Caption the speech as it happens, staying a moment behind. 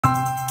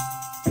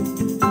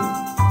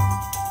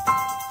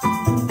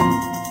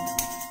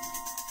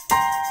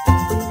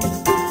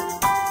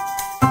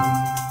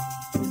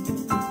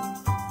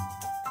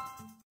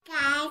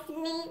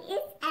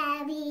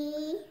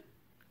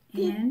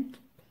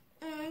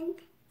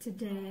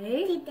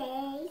Today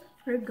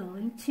we're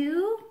going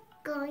to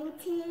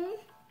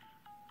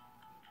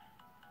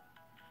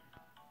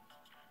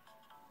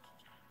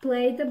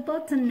play the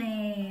bottom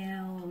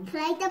nail.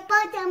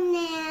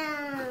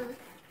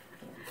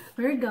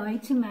 We're going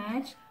to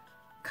match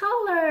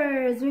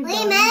colors. We're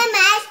gonna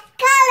match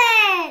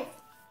colors.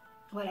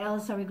 What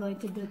else are we going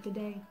to do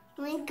today?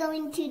 We're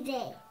going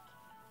today.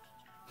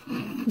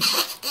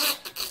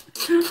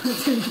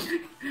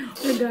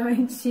 We're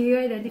going to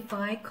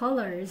identify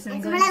colors.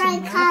 It's very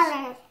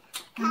colors.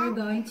 And we're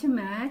going to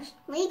match.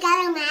 We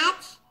gotta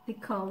match the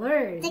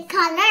colors. the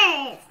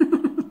colors.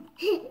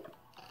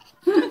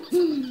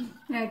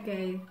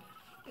 Okay.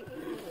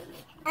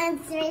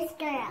 I'm serious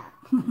girl.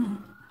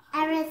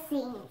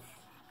 Everything.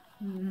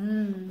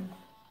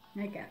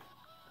 Okay.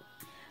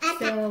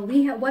 So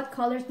we have, what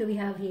colors do we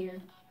have here?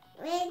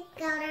 What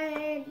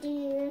color do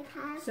you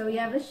have? So we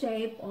have a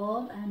shape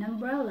of an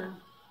umbrella,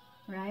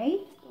 right?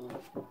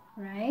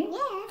 Right?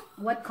 Yeah.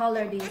 What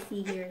color do you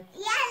see here?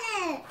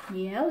 Yellow.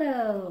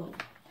 Yellow.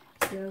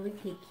 So we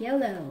pick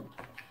yellow.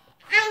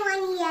 I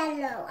want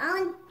yellow. I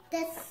want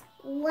this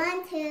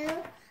 1, 2,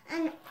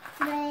 and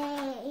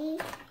 3.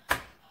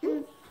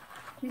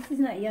 This is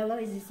not yellow.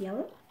 Is this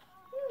yellow?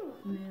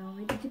 No.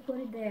 Where did you put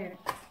it there?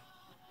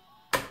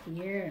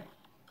 Here.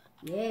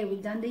 Yay,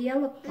 we've done the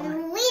yellow part.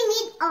 And we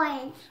need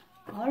orange.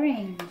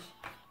 Orange.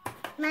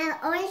 My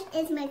orange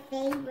is my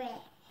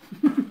favorite.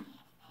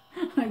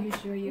 Are you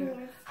sure your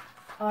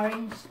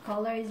orange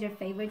color is your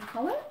favorite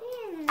color?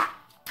 Yeah.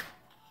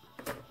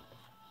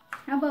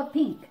 How about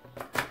pink?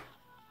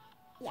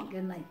 Yeah. You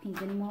don't like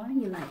pink anymore?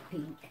 You like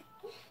pink.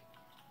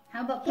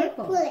 How about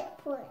purple? Pull it.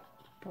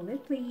 Pull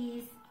it,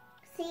 please.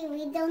 See,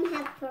 we don't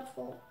have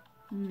purple.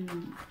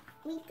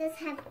 We just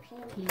have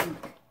pink. Pink.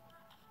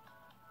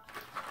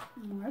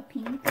 More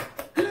pink.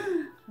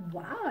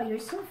 Wow, you're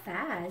so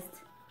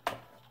fast.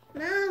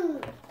 Mom,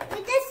 we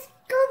just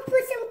go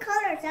put some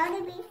colors.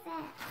 That'll be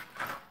fast.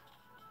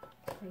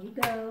 There you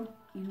go.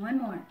 And one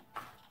more.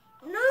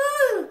 No,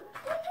 we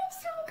put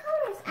some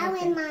colors. Okay. I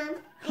win, Mom.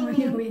 Oh,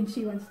 you win.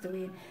 She wants to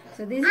win.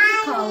 So this is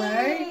the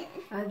color.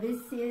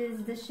 This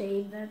is the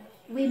shape that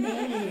we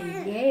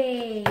made.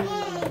 Yay.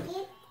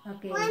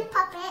 Okay. One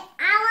puppet.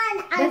 I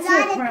want a That's lot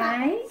your of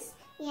prize? puppets.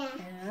 Yeah.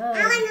 Oh. I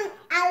want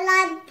a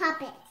lot of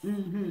puppets.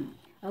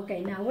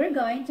 Okay, now we're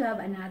going to have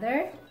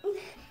another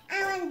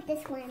I want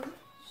this one.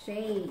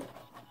 shape.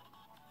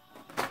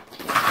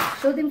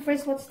 Show them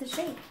first what's the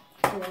shape.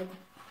 Good.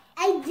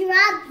 I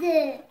dropped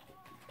it.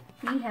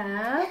 We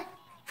have,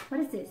 what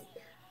is this?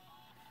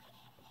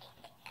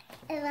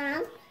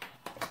 Mom,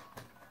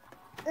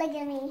 look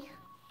at me.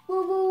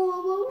 Woo, woo,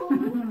 woo,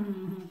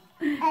 woo.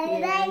 I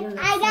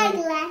got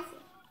glasses.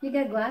 You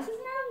got glasses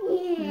now?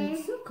 Yeah.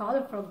 So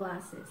colorful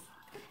glasses.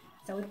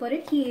 So we put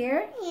it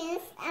here.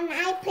 Yes, and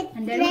I put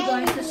And then we're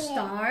going to here.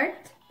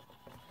 start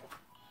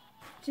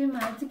to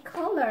match the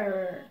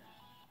color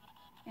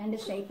and the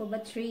shape of a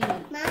tree.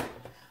 Mom,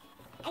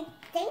 I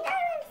think I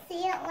want to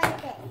see it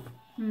like this.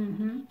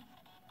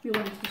 You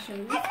want to show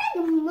you? It's like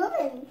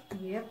moving.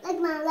 Yep. Like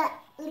my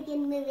look at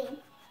moving.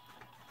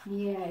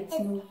 Yeah, it's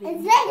moving.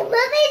 It's like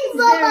moving, It's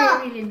Bubba.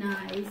 very, really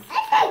nice.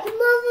 It's like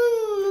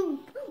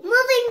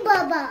moving,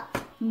 Bubba.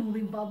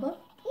 Moving bubble?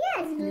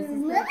 Yes, This is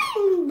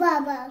moving,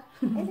 Bubba.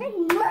 It's like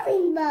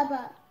moving,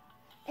 Bubba.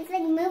 It's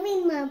like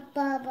moving, my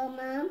Bubba,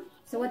 Mom.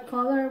 So what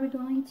color are we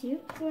going to?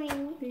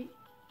 Green.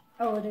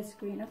 Oh, that's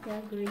green.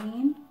 Okay,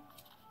 green.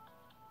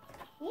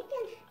 You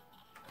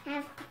can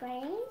have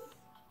greens.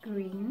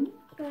 Green.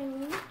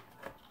 Green.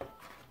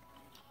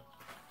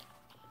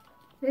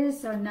 This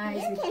is so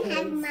nice You with can kids.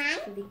 have mine.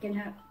 So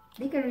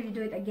they can really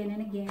do it again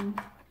and again.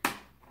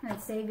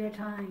 And save your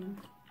time.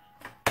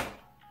 There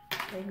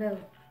you go.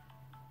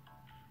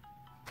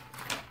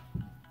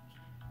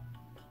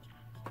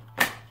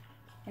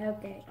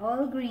 Okay,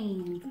 all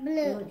green.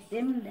 Blue. Put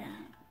them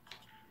down.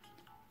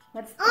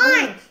 What's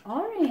Orange.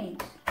 Orange.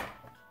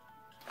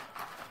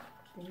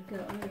 There you go,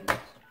 orange.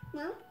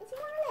 No, it's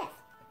more or less.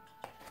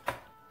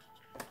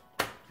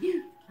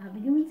 I'll be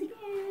doing it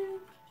again.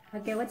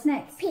 Okay, what's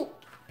next? Pink.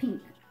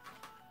 Pink.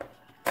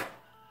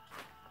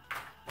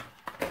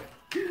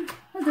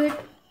 Oh, good.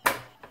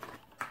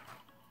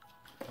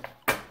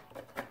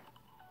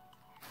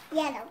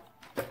 Yellow.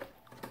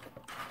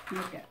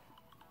 Okay.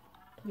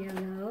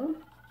 Yellow.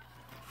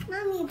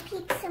 Mommy,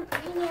 pick some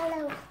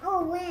yellow.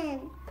 Oh,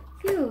 win.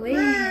 You win.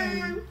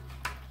 Mom.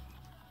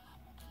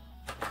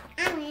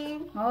 I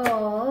win.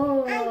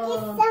 Oh. I get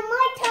some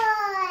more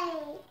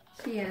toys.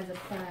 She has a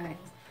prize.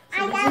 I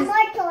got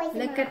more toys.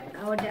 Look at the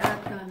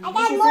outcome. I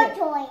This got is more a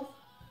toys.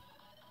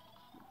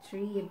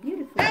 tree, a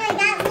beautiful And I tree.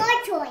 got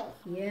more toys.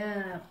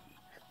 Yeah.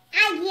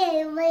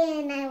 I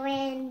win. I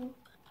win.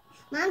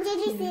 Mom, did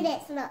you see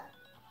this? Look.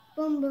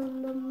 Boom,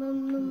 boom, boom,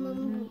 boom, boom,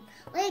 boom, boom.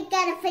 We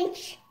gotta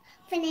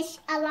finish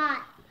a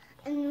lot.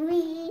 And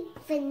we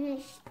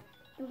finish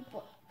the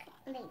book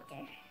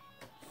later.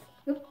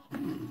 Oop.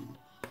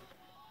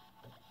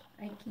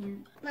 I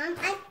can't. Mom,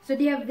 So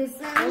do you have this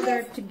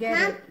folder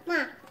together?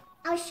 Mom,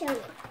 I'll show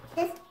you.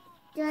 This,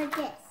 do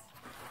this.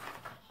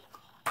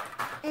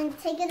 and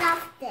take it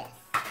off this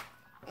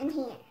and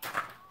here.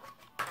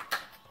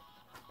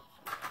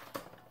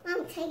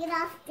 Mom, take it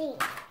off this.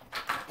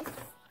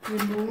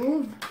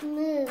 Remove.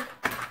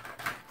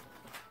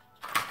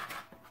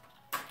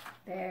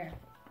 There.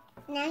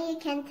 Now you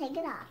can take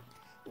it off.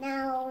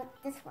 Now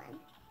this one.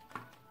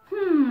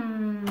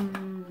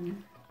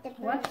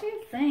 What do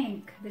you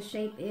think the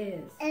shape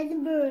is? It's a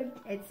bird.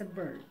 It's a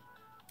bird.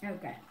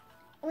 Okay.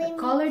 What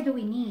color do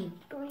we need?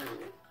 Green.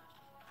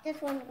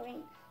 This one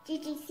green.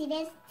 Did you see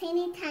this?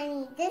 Teeny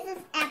tiny. This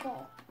is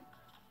apple.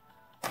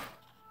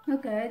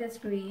 Okay, that's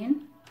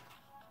green.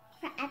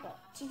 For apple.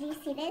 Did you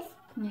see this?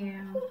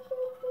 Yeah.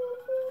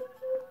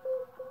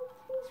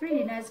 It's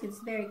really nice. It's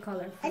very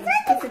colorful. It's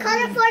like it's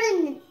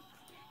colorful.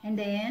 And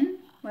then,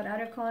 what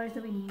other colors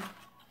do we need?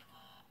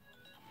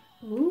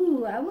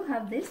 Ooh, I will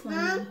have this one.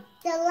 Mom,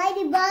 the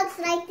ladybugs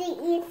like to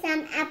eat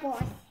some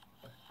apples.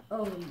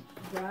 Oh,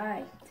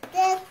 right.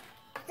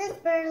 This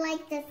bird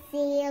likes to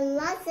see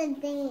lots of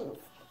things.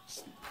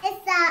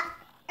 It's a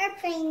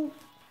airplane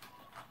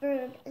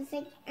bird. It's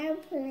like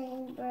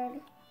airplane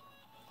bird.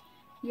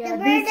 Yeah,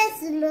 the bird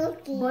is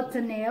looking.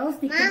 Bottomnails,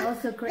 they can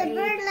also create. The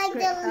bird like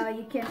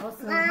you can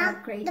also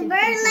have creative. The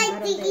bird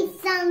like to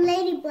eat some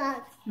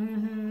ladybugs.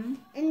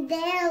 And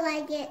they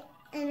like it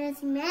in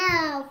its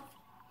mouth.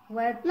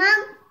 What?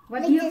 Mom,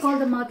 what do you call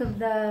the mouth of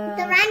the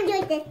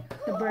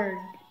the bird?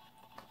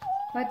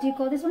 What do you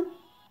call this one?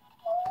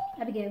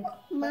 Abigail,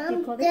 Mom, what do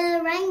you call this?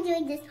 the rang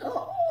doing this.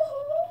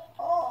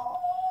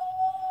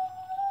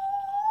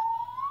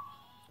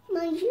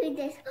 Mom, do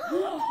this.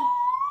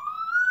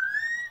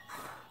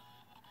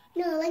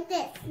 No, like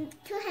this.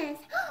 2 hands.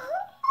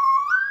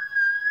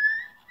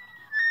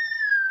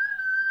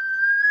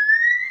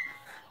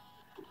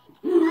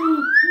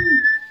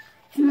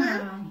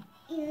 Mom,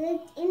 you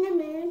look in the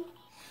moon.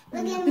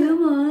 Look in the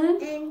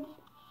moon. And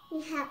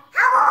you have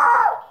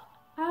owl.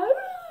 Owl.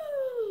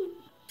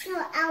 No,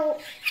 owl.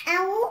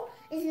 Owl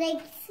is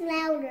like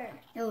louder.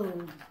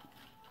 Oh.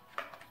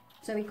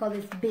 So we call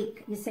this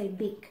beak. You say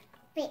beak.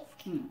 Beak.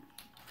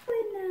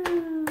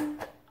 Winner.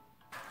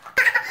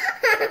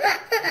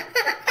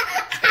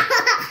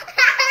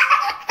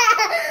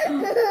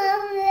 Look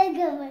over there. Look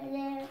over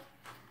there.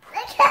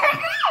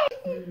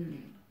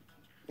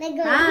 Look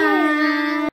over Hi.